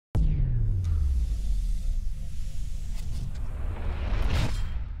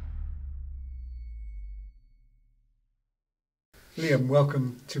Liam,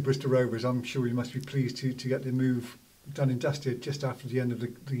 welcome to Bristol Rovers. I'm sure you must be pleased to get the move done and dusted just after the end of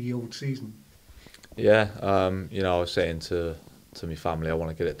the old season. Yeah, I was saying to my family I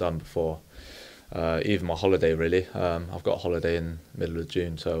want to get it done before even my holiday really. I've got a holiday in the middle of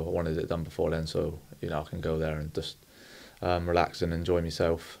June, so I wanted it done before then, so I can go there and just relax and enjoy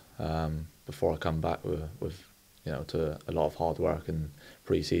myself before I come back with to a lot of hard work and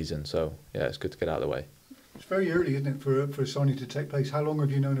pre-season. So yeah, it's good to get out of the way. It's very early, isn't it, for a signing to take place? How long have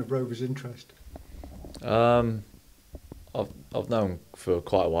you known of Rovers' interest? I've known for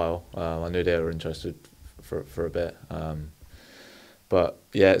quite a while. I knew they were interested for a bit, but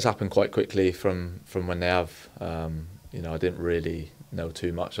yeah, it's happened quite quickly from when they have. I didn't really know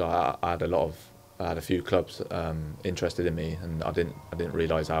too much. I had a few clubs interested in me, and I didn't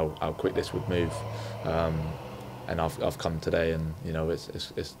realise how quick this would move. And I've come today, and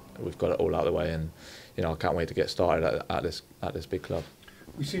it's we've got it all out of the way, and I can't wait to get started at this big club.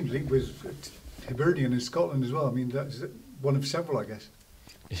 We seem to link with Hibernian in Scotland as well. I mean, that's one of several, I guess.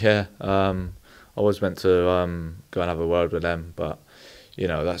 Yeah, I was meant to go and have a word with them, but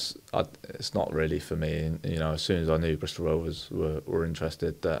it's not really for me. As soon as I knew Bristol Rovers were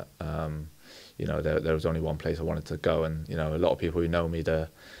interested, that there was only one place I wanted to go, and a lot of people who know me,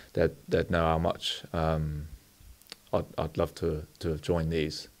 they'd know how much I'd love to have joined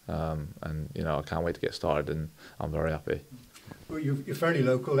these, and I can't wait to get started, and I'm very happy. Well, you're fairly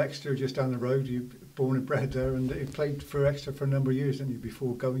local, Exeter, just down the road. You're born and bred there, and you played for Exeter for a number of years, didn't you,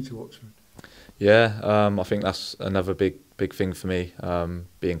 before going to Oxford? Yeah, I think that's another big thing for me,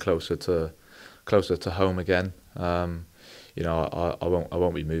 being closer to home again. I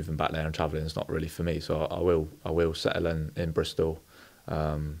won't be moving back there and travelling. It's not really for me. So I will settle in Bristol,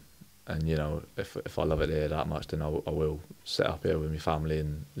 and if I love it here that much, then I will set up here with my family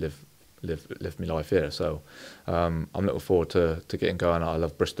and live my life here. So I'm looking forward to getting going. I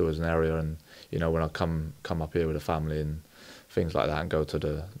love Bristol as an area, and when I come up here with a family and things like that, and go to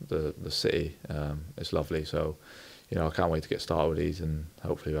the city, it's lovely. So I can't wait to get started with these, and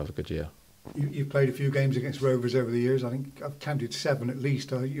hopefully we'll have a good year. You've played a few games against Rovers over the years. I think I've counted 7 at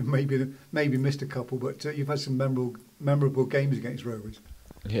least. You maybe missed a couple, but you've had some memorable games against Rovers.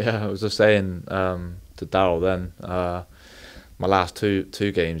 Yeah, I was just saying to Darryl then, my last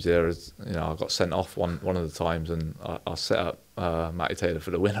two games there is, I got sent off one of the times, and I set up Matty Taylor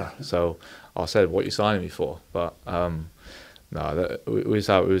for the winner. So I said, "What are you signing me for?" But no, we was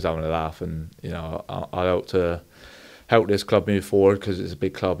having a laugh, and I hope to help this club move forward, because it's a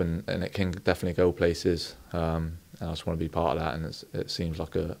big club, and it can definitely go places. And I just want to be part of that, and it seems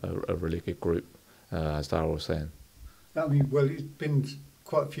like a really good group, as Darryl was saying. I mean, well, it's been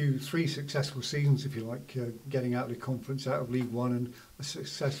quite a few, 3 successful seasons, if you like, getting out of the conference, out of League One, and a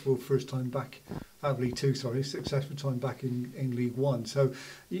successful first time back, out of League Two, sorry, successful time back in League One. So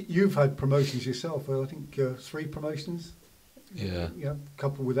you've had promotions yourself. I think 3 promotions. Yeah. A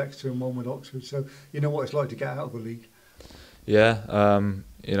couple with Exeter and 1 with Oxford. So you know what it's like to get out of the league. Yeah, and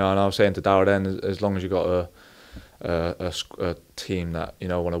I was saying to Darryl then, as long as you've got a team that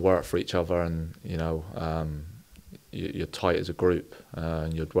want to work for each other, and you're tight as a group,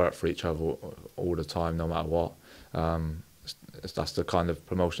 and you'd work for each other all the time, no matter what. That's the kind of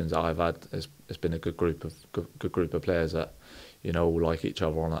promotions that I've had. It's been a good group of players that all like each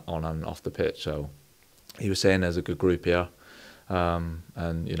other on and off the pitch. So he was saying there's a good group here, and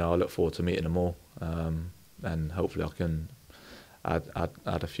I look forward to meeting them all, and hopefully I can add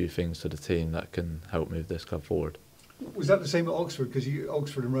a few things to the team that can help move this club forward. Was that the same at Oxford? Because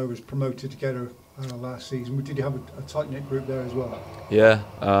Oxford and Rovers promoted together last season. Did you have a tight-knit group there as well? Yeah,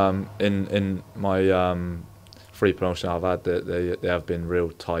 in my 3 promotions I've had, they have been real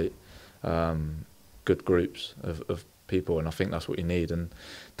tight, good groups of people, and I think that's what you need. And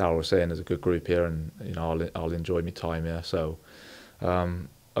Darryl was saying there's a good group here, and I'll enjoy my time here. So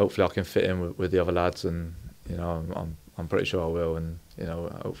hopefully I can fit in with the other lads, and I'm pretty sure I will, and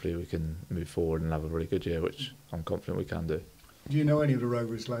hopefully we can move forward and have a really good year, which I'm confident we can do. Do you know any of the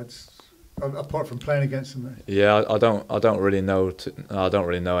Rovers lads, apart from playing against them? Yeah, I don't really know. I don't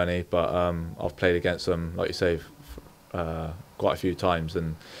really know any, but I've played against them, like you say, quite a few times,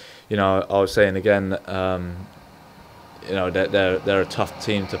 and I was saying again, they're a tough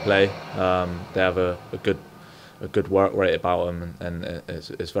team to play. They have a good work rate about them, and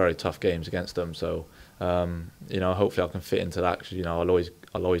it's very tough games against them. So hopefully I can fit into that, because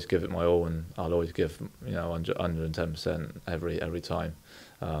I'll always give it my all, and I'll always give 110% every time,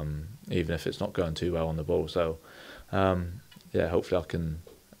 even if it's not going too well on the ball. So hopefully I can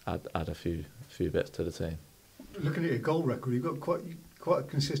add a few bits to the team. Looking at your goal record, you've got quite a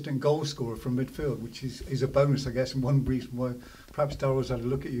consistent goal scorer from midfield, which is a bonus, I guess, and one reason why perhaps Darryl's had a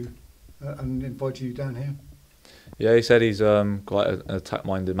look at you and invited you down here. Yeah, he said he's quite an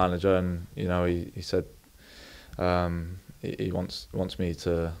attack-minded manager, and he said he wants me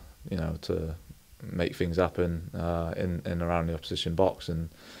to to make things happen in and around the opposition box, and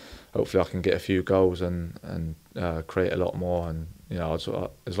hopefully I can get a few goals and create a lot more. And as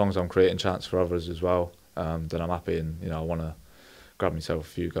long as I'm creating chance for others as well, then I'm happy. And I want to grab myself a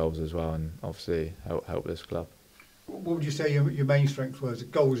few goals as well, and obviously help this club. What would you say your main strength was?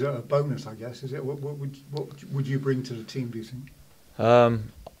 Goals are a bonus, I guess. Is it? What would you bring to the team, do you think?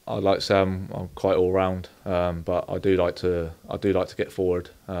 I'd like to say I'm quite all round, but I do like to get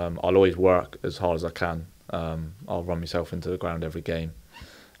forward. I'll always work as hard as I can. I'll run myself into the ground every game,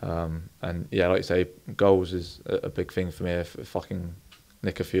 and yeah, like you say, goals is a big thing for me. If I can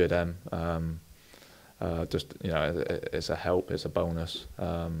nick a few of them, it's a help, it's a bonus,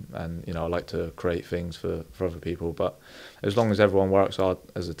 and I like to create things for other people. But as long as everyone works hard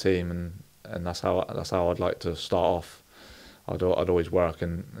as a team, and that's how I'd like to start off. I'd always work,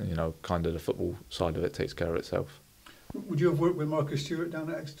 and kind of the football side of it takes care of itself. Would you have worked with Marcus Stewart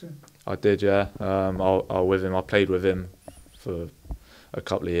down at Exeter? I did, yeah. I with him. I played with him for a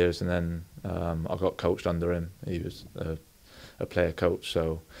couple of years, and then I got coached under him. He was a player coach,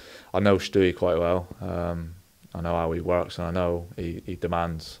 so I know Stewie quite well. I know how he works, and I know he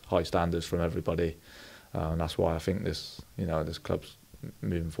demands high standards from everybody, and that's why I think this club's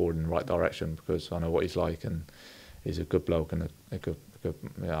moving forward in the right direction, because I know what he's like, and he's a good bloke and a good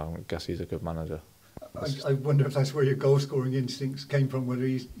I guess he's a good manager. I wonder if that's where your goal scoring instincts came from, whether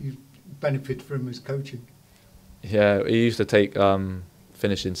you benefit from his coaching. Yeah, he used to take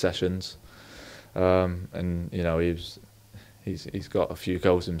finishing sessions, and he's got a few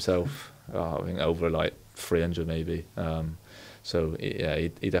goals himself. I think over like 300 maybe. So yeah,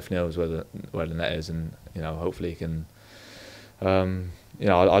 he definitely knows where the net is, and hopefully he can.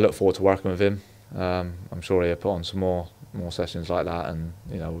 I look forward to working with him. I'm sure he'll put on some more sessions like that, and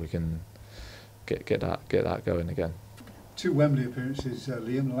we can get that going again. 2 Wembley appearances,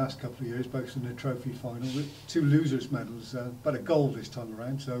 Liam, the last couple of years, both in the trophy final, with 2 losers' medals, but a goal this time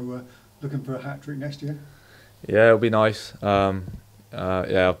around. So looking for a hat-trick next year. Yeah, it'll be nice. Yeah,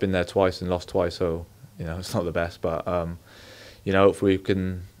 I've been there twice and lost twice, so it's not the best. But if we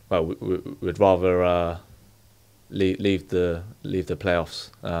can, we'd rather leave the playoffs.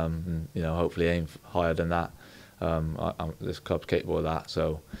 And, hopefully aim higher than that. This club's capable of that,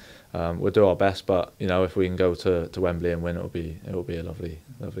 so we'll do our best. But if we can go to Wembley and win, it'll be a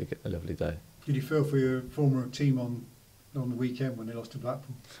lovely day. Did you feel for your former team on the weekend when they lost to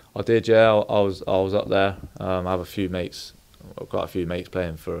Blackpool? I did, yeah. I was up there. I have a few mates. I've got a few mates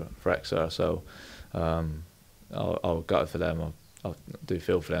playing for Exeter, so I'll gut for them. I do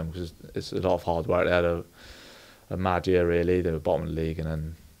feel for them, because it's a lot of hard work. They had a mad year, really. They were bottom of the league,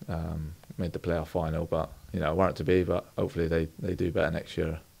 and then made the playoff final, but weren't to be. But hopefully they do better next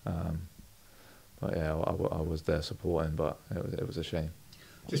year. But yeah, I was there supporting, but it was a shame.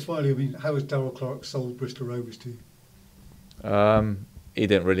 Just finally, how has Darryl Clark sold Bristol Rovers to you? He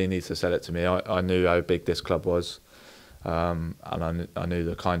didn't really need to sell it to me. I knew how big this club was, and I knew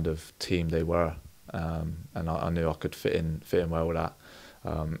the kind of team they were, and I knew I could fit in well with that.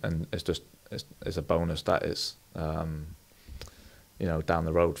 And it's a bonus that it's down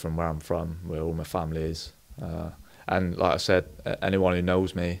the road from where I'm from, where all my family is. And like I said, anyone who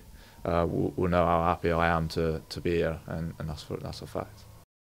knows me will know how happy I am to be here, and that's a fact.